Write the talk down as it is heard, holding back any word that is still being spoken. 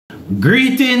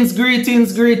Greetings,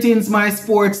 greetings, greetings, my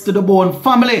sports to the bone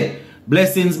family.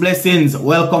 Blessings, blessings.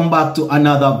 Welcome back to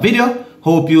another video.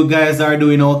 Hope you guys are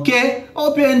doing okay.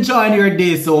 Hope you're enjoying your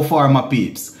day so far, my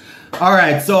peeps.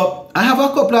 Alright, so I have a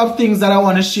couple of things that I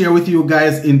want to share with you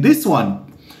guys in this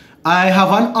one. I have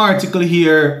an article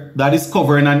here that is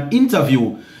covering an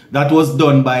interview that was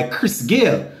done by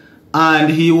Gayle.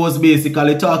 And he was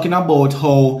basically talking about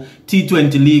how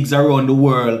T20 leagues around the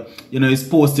world, is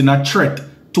posting a threat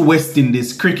to West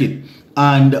Indies cricket,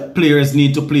 and players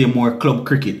need to play more club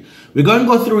cricket. We're going to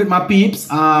go through it, my peeps.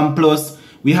 Plus,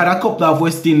 we had a couple of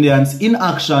West Indians in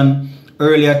action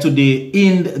earlier today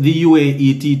in the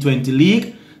UAE T20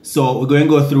 League. So we're going to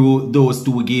go through those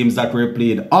two games that were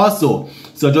played also.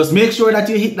 So just make sure that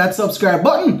you hit that subscribe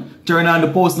button, turn on the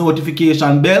post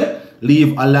notification bell,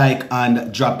 leave a like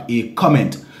and drop a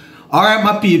comment. Alright,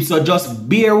 my peeps, so just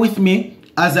bear with me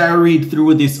as I read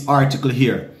through this article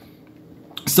here.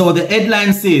 So the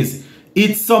headline says,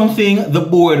 it's something the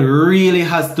board really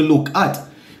has to look at.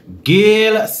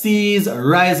 Gayle sees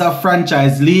rise of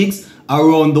franchise leagues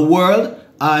around the world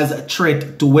as a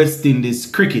threat to West Indies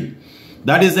cricket.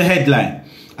 That is the headline.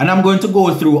 And I'm going to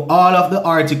go through all of the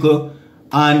article,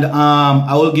 and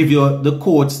I will give you the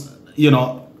quotes,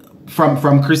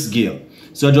 from Gayle.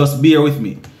 So just bear with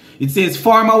me. It says,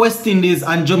 former West Indies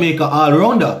and Jamaica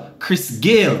all-rounder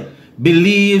Gayle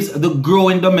believes the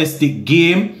growing domestic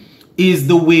game is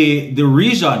the way the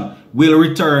region will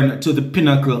return to the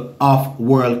pinnacle of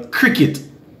world cricket.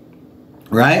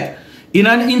 Right? In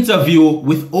an interview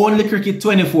with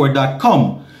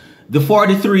onlycricket24.com, the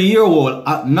 43-year-old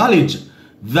acknowledged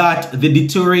that the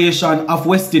deterioration of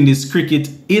West Indies cricket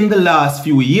in the last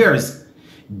few years,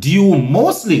 due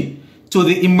mostly to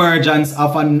the emergence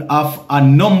of a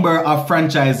number of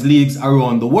franchise leagues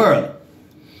around the world.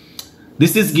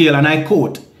 This is Gayle, and I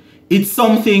quote, "It's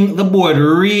something the board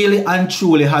really and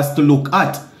truly has to look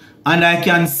at, and I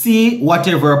can see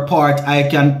whatever part I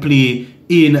can play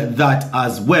in that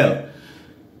as well."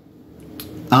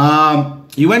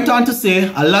 He went on to say,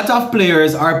 a lot of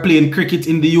players are playing cricket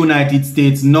in the United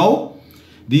States now.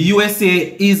 The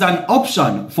USA is an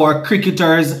option for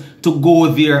cricketers to go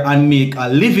there and make a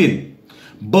living.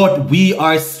 But we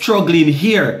are struggling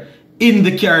here in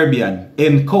the Caribbean,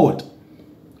 end quote.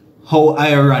 How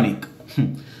ironic.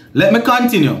 Let me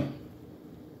continue.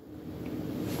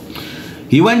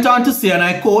 He went on to say, and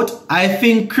I quote, "I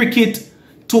think cricket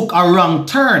took a wrong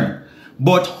turn,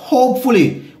 but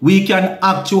hopefully we can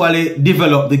actually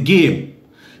develop the game.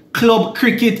 Club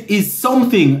cricket is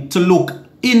something to look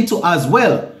into as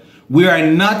well. We are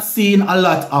not seeing a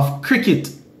lot of cricket.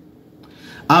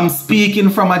 I'm speaking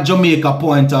from a Jamaica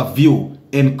point of view,"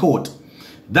 end quote.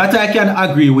 That I can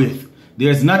agree with.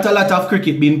 There's not a lot of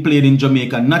cricket being played in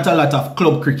Jamaica, not a lot of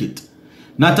club cricket.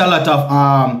 Not a lot of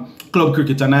club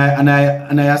cricket, and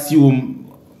I assume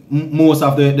most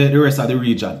of the rest of the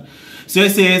region. So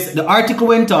it says, the article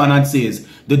went on and says,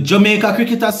 the Jamaica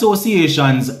Cricket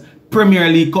Association's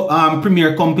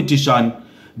premier competition,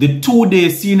 the two-day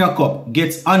Senior Cup,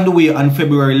 gets underway on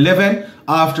February 11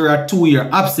 after a 2-year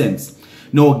absence.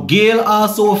 Now, Gayle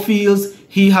also feels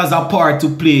he has a part to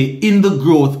play in the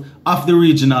growth of the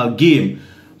regional game,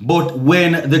 but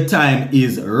when the time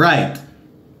is right.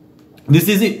 This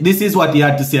is what he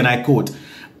had to say, and I quote,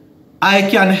 "I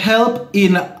can help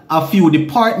in a few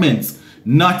departments,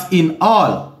 not in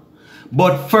all.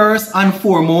 But first and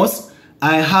foremost,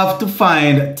 I have to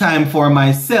find time for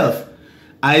myself.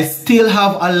 I still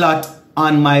have a lot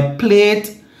on my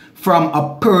plate from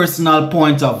a personal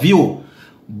point of view.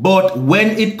 But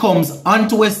when it comes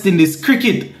onto West Indies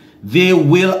cricket, they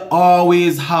will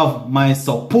always have my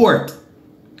support.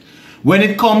 When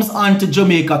it comes onto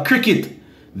Jamaica cricket,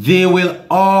 they will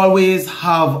always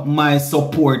have my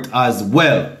support as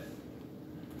well."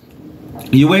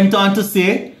 He went on to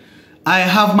say, "I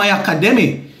have my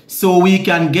academy, so we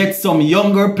can get some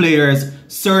younger players,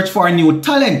 search for new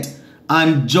talent,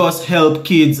 and just help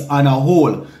kids on a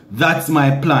whole. That's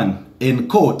my plan," end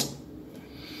quote.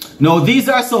 Now, these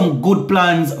are some good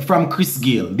plans from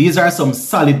Gayle. These are some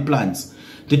solid plans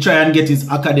to try and get his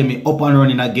academy up and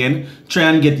running again, try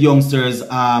and get youngsters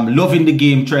loving the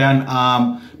game, try and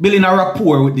building a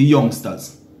rapport with the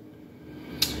youngsters.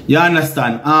 You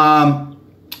understand?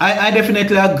 I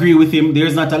definitely agree with him.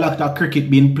 There's not a lot of cricket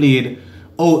being played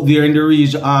out there in the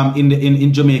region,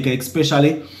 in Jamaica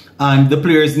especially, and the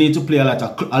players need to play a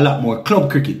lot more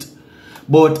club cricket.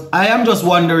 But I am just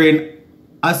wondering,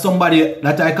 as somebody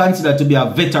that I consider to be a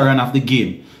veteran of the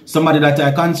game, somebody that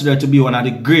I consider to be one of the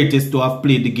greatest to have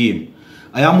played the game,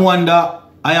 I am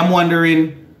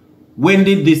wondering, when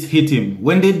did this hit him?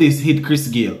 When did this hit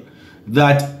Gayle?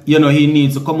 that, you know, he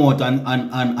needs to come out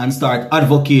and start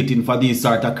advocating for these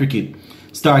sort of cricket.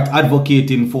 Start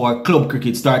advocating for club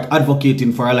cricket. Start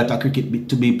advocating for a lot of cricket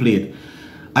to be played.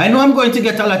 I know I'm going to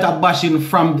get a lot of bashing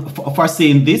for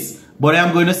saying this, but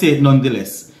I'm going to say it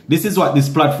nonetheless. This is what this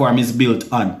platform is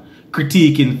built on.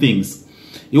 Critiquing things.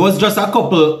 It was just a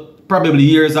couple, probably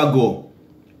years ago,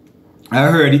 I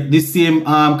heard this same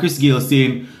Chris Gayle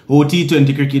saying, oh,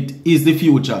 T20 cricket is the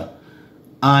future.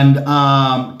 And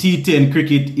T10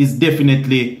 cricket is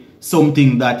definitely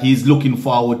something that he's looking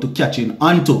forward to catching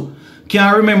onto.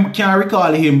 Can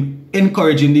recall him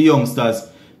encouraging the youngsters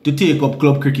to take up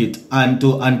club cricket and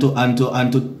to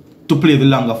play the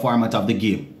longer format of the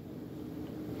game.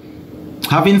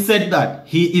 Having said that,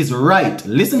 he is right.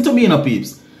 Listen to me now,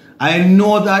 peeps. I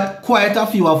know that quite a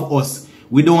few of us,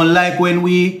 we don't like when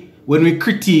we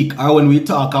critique or when we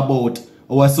talk about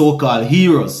our so-called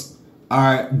heroes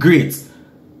or greats.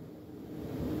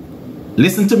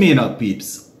 Listen to me now,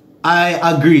 peeps. I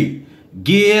agree.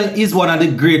 Gayle is one of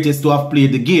the greatest to have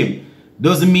played the game.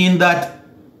 Doesn't mean that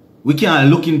we can't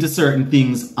look into certain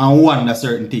things and wonder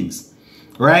certain things.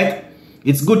 Right?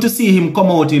 It's good to see him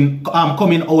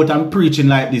coming out and preaching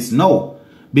like this now.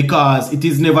 Because it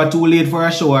is never too late for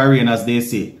a shower rain, as they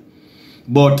say.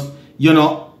 But, you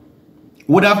know,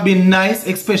 would have been nice,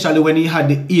 especially when he had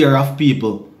the ear of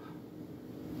people,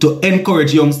 to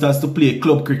encourage youngsters to play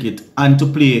club cricket and to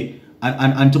play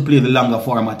and to play the longer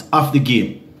format of the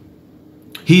game.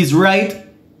 He's right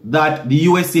that the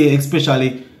USA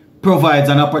especially provides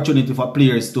an opportunity for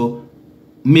players to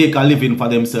make a living for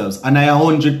themselves. And I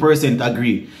 100%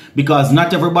 agree. Because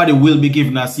not everybody will be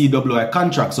given a CWI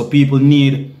contract. So people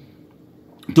need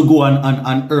to go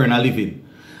and earn a living.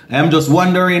 I am just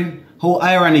wondering how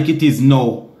ironic it is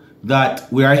now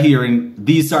that we are hearing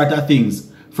these sort of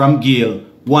things from Gayle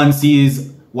once he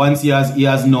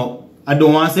has no, I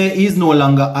don't want to say he's no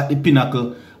longer at the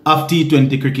pinnacle of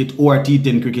T20 cricket or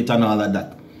T10 cricket and all of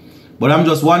that. But I'm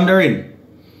just wondering,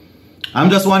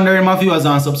 my viewers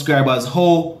and subscribers,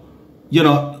 how, you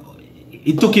know,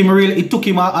 it took him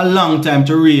a long time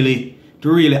to really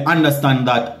understand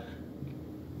that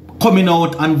coming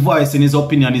out and voicing his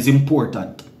opinion is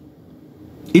important.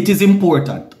 It is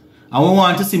important. And we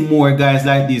want to see more guys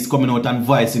like this coming out and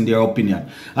voicing their opinion.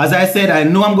 As I said, I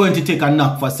know I'm going to take a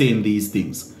knock for saying these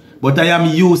things. But I am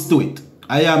used to it.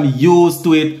 I am used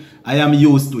to it.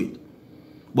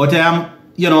 But I am,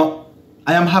 you know,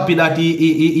 I am happy that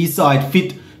he saw it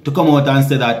fit to come out and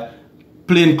say that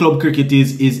playing club cricket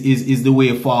is the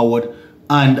way forward.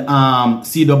 And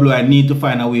CWI need to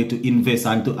find a way to invest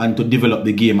and to develop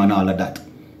the game and all of that.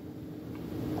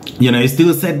 You know, he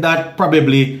still said that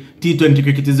probably T20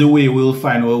 cricket is the way we'll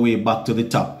find our way back to the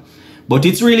top. But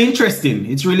it's really interesting.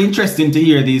 It's really interesting to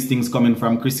hear these things coming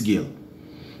from Chris Gayle.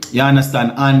 You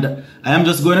understand? And I am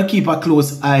just going to keep a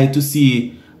close eye to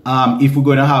see if we're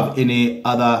going to have any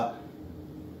other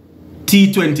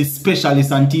T20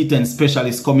 specialists and T10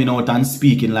 specialists coming out and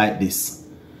speaking like this.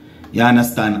 You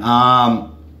understand?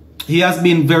 He has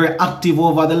been very active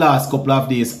over the last couple of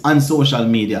days on social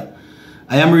media.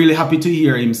 I am really happy to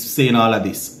hear him saying all of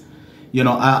this. You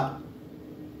know,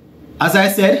 as I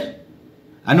said,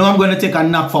 I know I'm going to take a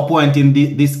knock for pointing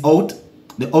this out,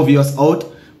 the obvious out,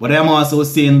 but I am also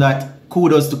saying that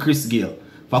kudos to Chris Gayle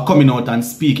for coming out and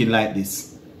speaking like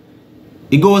this.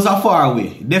 It goes a far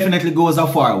way. It definitely goes a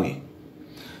far way.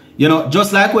 You know,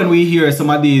 just like when we hear some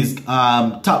of these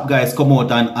top guys come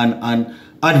out and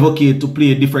advocate to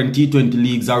play different T20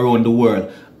 leagues around the world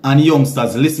and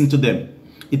youngsters listen to them.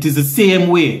 It is the same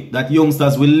way that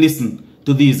youngsters will listen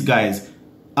to these guys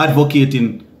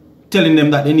advocating, telling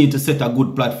them that they need to set a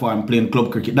good platform playing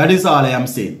club cricket. That is all I am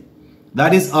saying.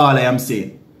 That is all I am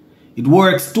saying. It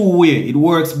works two ways. It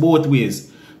works both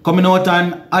ways. Coming out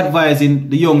and advising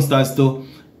the youngsters to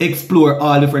explore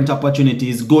all different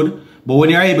opportunities is good. But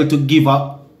when you're able to give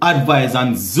up advice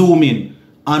and zoom in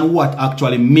on what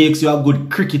actually makes you a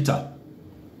good cricketer,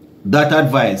 that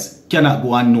advice cannot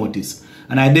go unnoticed.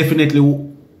 And I definitely,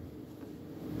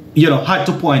 you know, had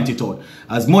to point it out.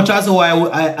 As much as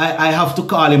I have to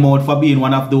call him out for being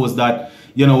one of those that,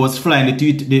 you know, was flying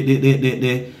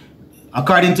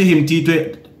according to him,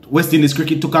 T20 West Indies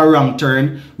cricket took a wrong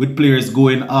turn with players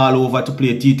going all over to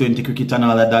play T20 cricket and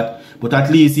all of that. But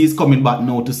at least he's coming back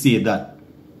now to say that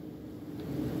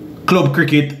club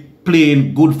cricket,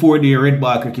 playing good 4-day red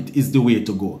ball cricket is the way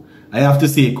to go. I have to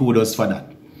say kudos for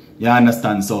that. You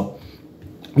understand? So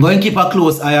I'm going to keep a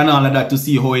close eye on all of that to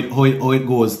see how it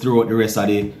goes throughout the rest of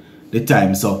the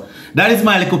time. So that is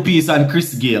my little piece on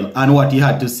Chris Gayle and what he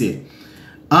had to say.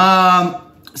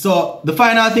 So the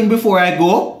final thing before I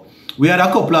go, we had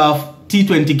a couple of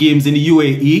T20 games in the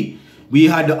UAE. we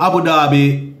had the Abu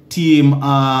Dhabi team,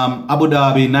 Abu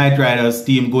Dhabi Knight Riders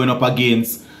team going up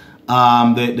against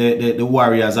the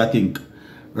Warriors, I think.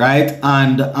 Right?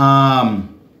 And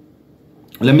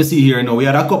let me see here now. We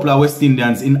had a couple of West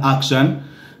Indians in action.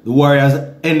 The Warriors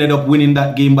ended up winning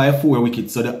that game by 4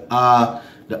 wickets. So the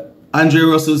Andre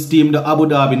Russell's team, the Abu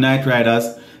Dhabi Knight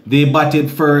Riders, they batted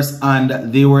first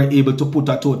and they were able to put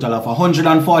a total of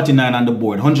 149 on the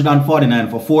board. 149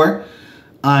 for 4.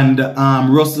 And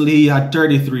Russell, he had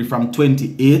 33 from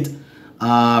 28.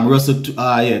 Russell,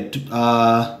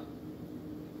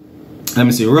 let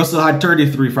me see. Russell had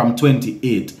 33 from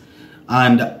 28.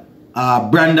 And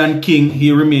Brandon King,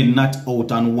 he remained not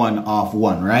out on 1 off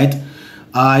 1, right?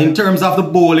 In terms of the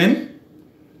bowling,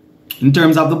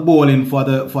 for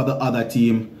the other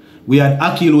team, we had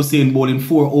Akil Hussain bowling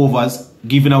 4 overs,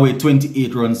 giving away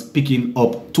 28 runs, picking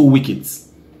up 2 wickets.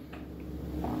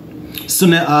 So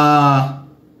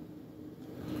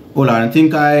hold on, I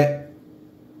think I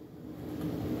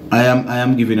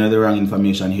am giving you the wrong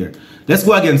information here. Let's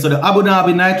go again. So the Abu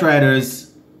Dhabi Knight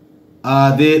Riders,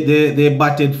 they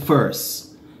batted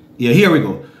first. Yeah, here we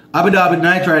go. Abu Dhabi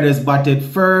Knight Riders batted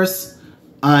first,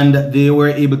 and they were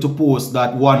able to post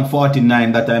that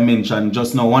 149 that I mentioned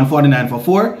just now. 149 for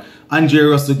 4. Andre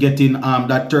Russell getting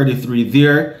that 33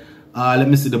 there. Let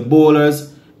me see the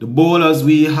bowlers. The bowlers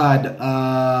we had,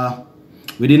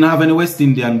 we didn't have any West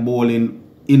Indian bowling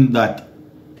in that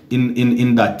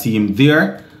team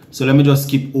there. So let me just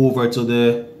skip over to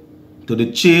the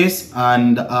chase,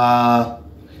 and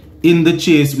in the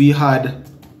chase we had,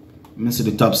 let me see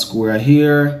the top scorer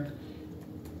here.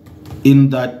 In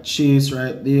that chase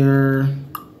right there.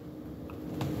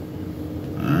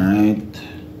 Alright.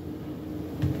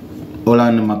 Hold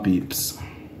on my peeps.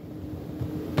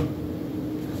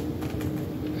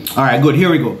 Alright, good.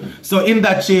 Here we go. So in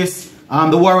that chase,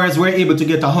 the Warriors were able to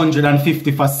get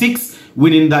 150 for 6,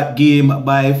 winning that game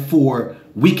by 4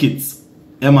 wickets.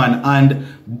 Yeah, man. And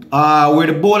where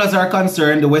the bowlers are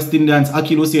concerned, the West Indians,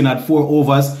 Akil Hussain had 4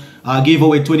 overs, gave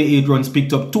away 28 runs,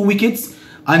 picked up 2 wickets.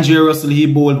 Andre Russell, he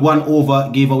bowled 1 over,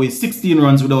 gave away 16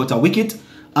 runs without a wicket.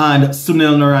 And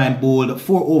Sunil Narayan bowled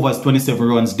 4 overs, 27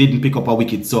 runs, didn't pick up a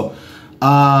wicket. So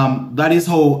that is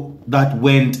how that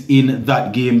went in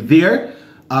that game there.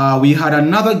 We had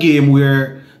another game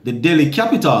where the Delhi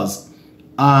Capitals,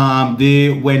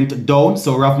 they went down.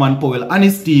 So Rahman Powell and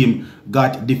his team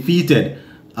got defeated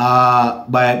by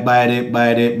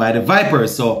the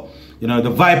Vipers. So, you know,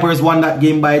 the Vipers won that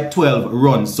game by 12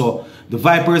 runs. So the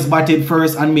Vipers batted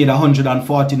first and made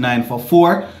 149 for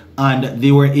 4, and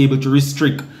they were able to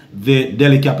restrict the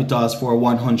Delhi Capitals for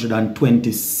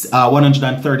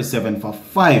 137 for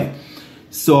 5.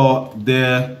 So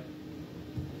the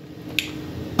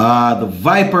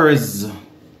Vipers,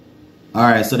 all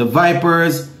right. So the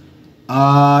Vipers,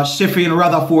 Sheffield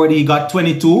Rutherford, he got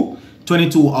 22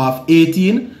 off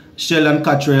 18. Sheldon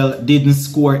Cottrell didn't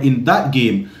score in that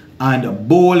game, and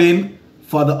bowling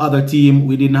for the other team,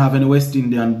 we didn't have any West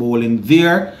Indian bowling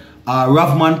there.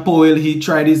 Rahman Powell, he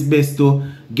tried his best to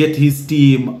get his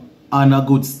team on a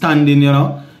good standing, you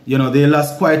know. They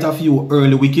lost quite a few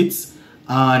early wickets.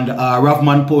 And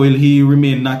Rahman Powell, he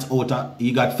remained not out.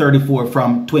 He got 34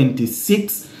 from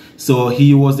 26. So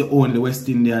he was the only West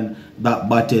Indian that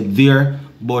batted there.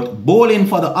 But bowling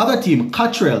for the other team,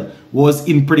 Cottrell was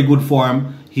in pretty good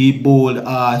form. He bowled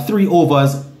 3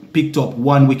 overs, picked up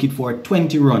 1 wicket for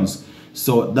 20 runs.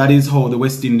 So that is how the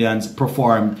West Indians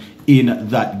performed in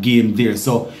that game there.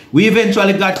 So we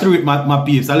eventually got through it, my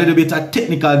peeps. A little bit of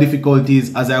technical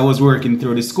difficulties as I was working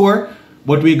through the score,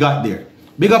 but we got there.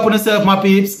 Big up on yourself, my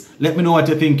peeps. Let me know what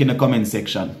you think in the comment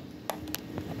section.